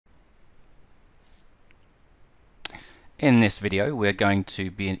In this video, we're going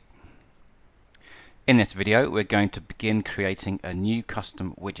to begin creating a new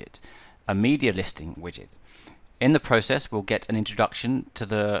custom widget, a media listing widget. In the process, we'll get an introduction to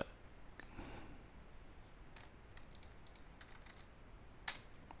the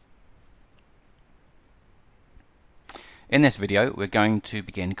In this video, we're going to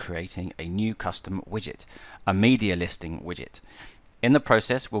begin creating a new custom widget, a media listing widget. In the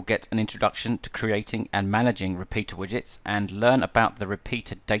process, we'll get an introduction to creating and managing repeater widgets and learn about the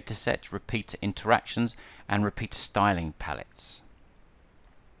repeater dataset, repeater interactions, and repeater styling palettes.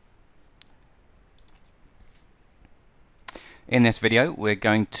 In this video, we're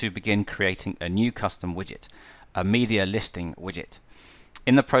going to begin creating a new custom widget, a media listing widget.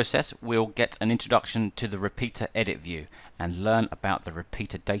 In the process, we'll get an introduction to the repeater edit view and learn about the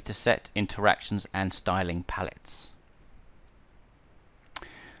repeater dataset, interactions, and styling palettes.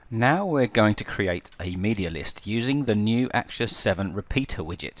 Now we're going to create a media list using the new Axis 7 repeater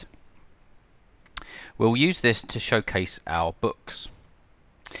widget. We'll use this to showcase our books.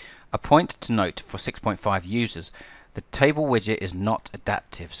 A point to note for 6.5 users: the table widget is not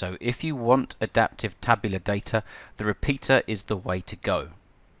adaptive, so if you want adaptive tabular data, the repeater is the way to go.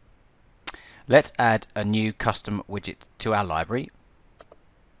 Let's add a new custom widget to our library,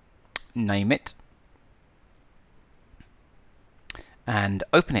 name it, and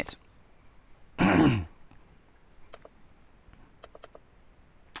open it.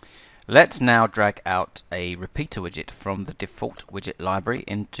 Let's now drag out a repeater widget from the default widget library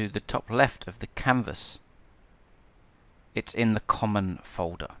into the top left of the canvas. It's in the common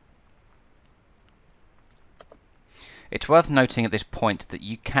folder. It's worth noting at this point that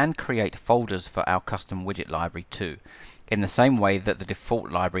you can create folders for our custom widget library too, in the same way that the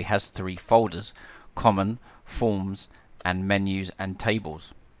default library has 3 folders: common, forms, and menus and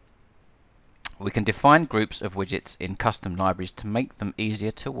tables. We can define groups of widgets in custom libraries to make them easier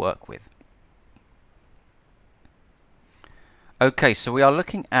to work with. Okay, so we are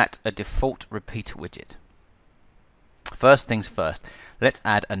looking at a default repeater widget. First things first, let's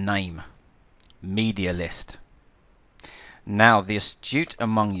add a name, media list. Now, the astute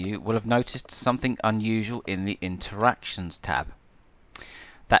among you will have noticed something unusual in the interactions tab.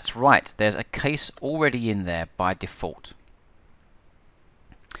 That's right, there's a case already in there by default.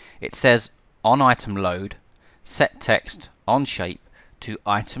 It says on item load, set text on shape to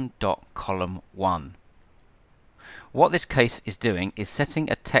item.column1. What this case is doing is setting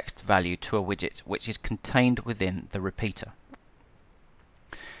a text value to a widget which is contained within the repeater.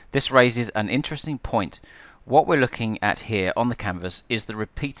 This raises an interesting point. What we're looking at here on the canvas is the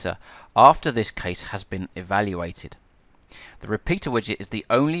repeater after this case has been evaluated. The repeater widget is the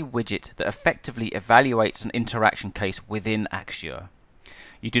only widget that effectively evaluates an interaction case within Axure.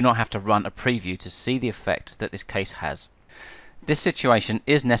 You do not have to run a preview to see the effect that this case has. This situation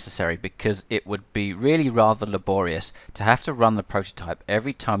is necessary because it would be really rather laborious to have to run the prototype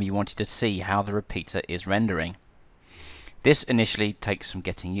every time you wanted to see how the repeater is rendering. This initially takes some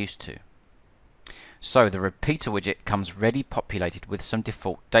getting used to. So the repeater widget comes ready populated with some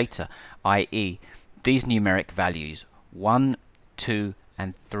default data, i.e. these numeric values 1, 2,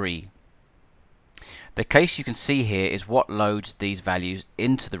 and 3. The case you can see here is what loads these values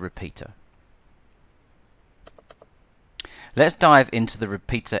into the repeater. Let's dive into the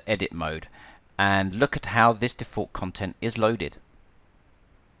repeater edit mode and look at how this default content is loaded.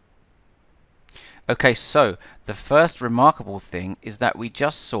 Okay, so the first remarkable thing is that we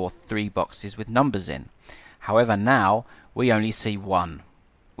just saw 3 boxes with numbers in. However, now we only see 1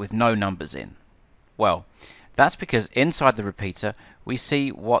 with no numbers in. Well, that's because inside the repeater we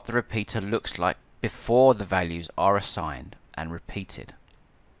see what the repeater looks like before the values are assigned and repeated.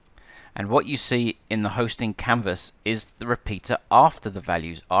 And what you see in the hosting canvas is the repeater after the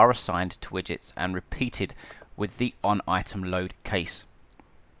values are assigned to widgets and repeated with the onItemLoad case.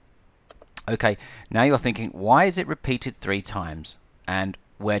 Okay, now you're thinking, why is it repeated 3 times? And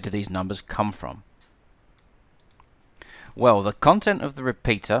where do these numbers come from? Well, the content of the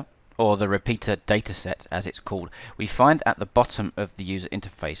repeater, or the repeater dataset as it's called, we find at the bottom of the user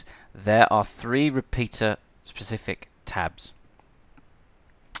interface. There are 3 repeater specific tabs.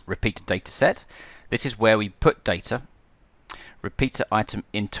 Repeater dataset, this is where we put data. Repeater item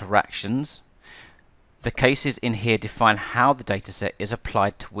interactions. The cases in here define how the dataset is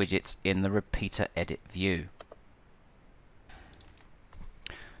applied to widgets in the repeater edit view.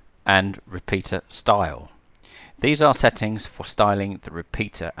 And repeater style. These are settings for styling the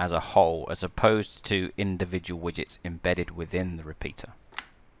repeater as a whole as opposed to individual widgets embedded within the repeater.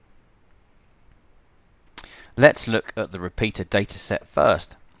 Let's look at the repeater dataset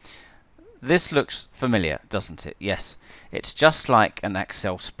first. This looks familiar, doesn't it? Yes, it's just like an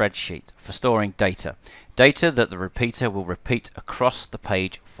Excel spreadsheet for storing data. Data that the repeater will repeat across the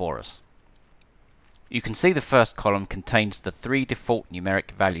page for us. You can see the first column contains the 3 default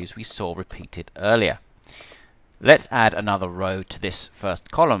numeric values we saw repeated earlier. Let's add another row to this first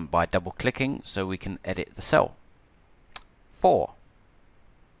column by double-clicking so we can edit the cell. 4.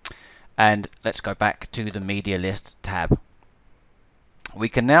 And let's go back to the Media List tab. We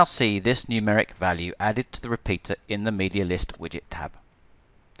can now see this numeric value added to the repeater in the Media List widget tab.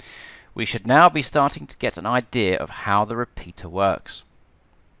 We should now be starting to get an idea of how the repeater works.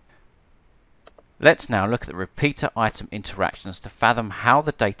 Let's now look at the repeater item interactions to fathom how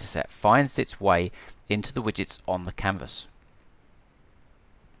the dataset finds its way into the widgets on the canvas.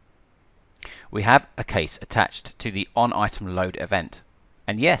 We have a case attached to the onItemLoad event.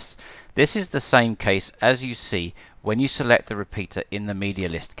 And yes, this is the same case as you see when you select the repeater in the Media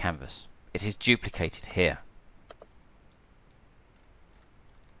List canvas. It is duplicated here.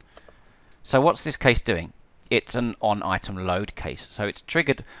 So what's this case doing? It's an onItemLoad case, so it's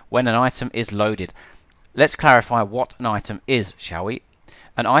triggered when an item is loaded. Let's clarify what an item is, shall we?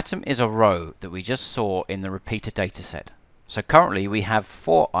 An item is a row that we just saw in the repeater dataset. So currently we have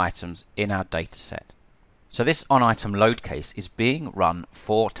 4 items in our dataset. So this onItemLoad case is being run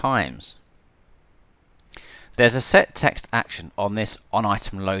 4 times. There's a set text action on this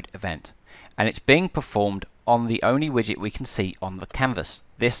onItemLoad event, and it's being performed on the only widget we can see on the canvas,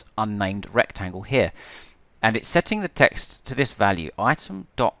 this unnamed rectangle here. And it's setting the text to this value,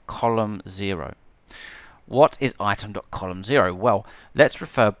 item.column0. What is item.column0? Well, let's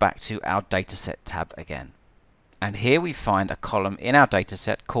refer back to our dataset tab again. And here we find a column in our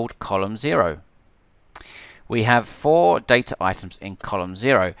dataset called column 0. We have 4 data items in column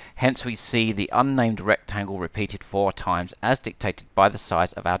 0, hence we see the unnamed rectangle repeated 4 times as dictated by the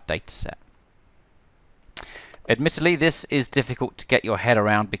size of our dataset. Admittedly, this is difficult to get your head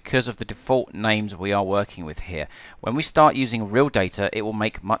around because of the default names we are working with here. When we start using real data, it will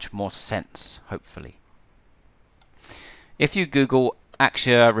make much more sense, hopefully. If you Google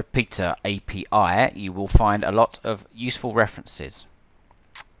Axure Repeater API, you will find a lot of useful references.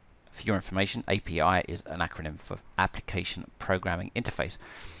 For your information, API is an acronym for Application Programming Interface.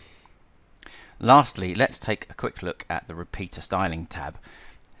 Lastly, let's take a quick look at the Repeater Styling tab.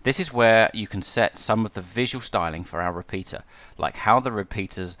 This is where you can set some of the visual styling for our repeater, like how the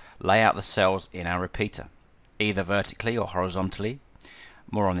repeaters lay out the cells in our repeater, either vertically or horizontally.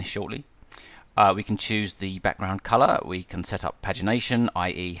 More on this shortly. We can choose the background color. We can set up pagination,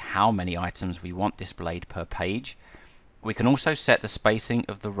 i.e. how many items we want displayed per page. We can also set the spacing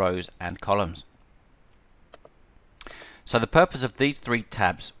of the rows and columns. So the purpose of these 3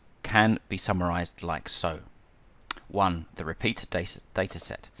 tabs can be summarized like so. 1. The repeater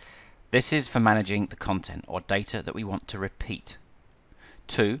dataset. This is for managing the content or data that we want to repeat.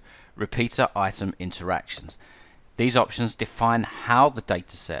 2. Repeater item interactions. These options define how the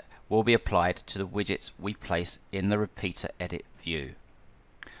dataset will be applied to the widgets we place in the repeater edit view.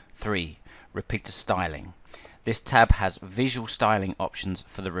 3. Repeater styling. This tab has visual styling options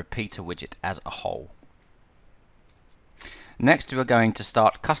for the repeater widget as a whole. Next, we are going to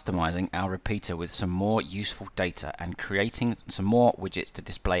start customizing our repeater with some more useful data and creating some more widgets to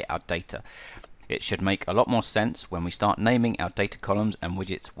display our data. It should make a lot more sense when we start naming our data columns and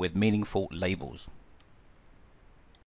widgets with meaningful labels.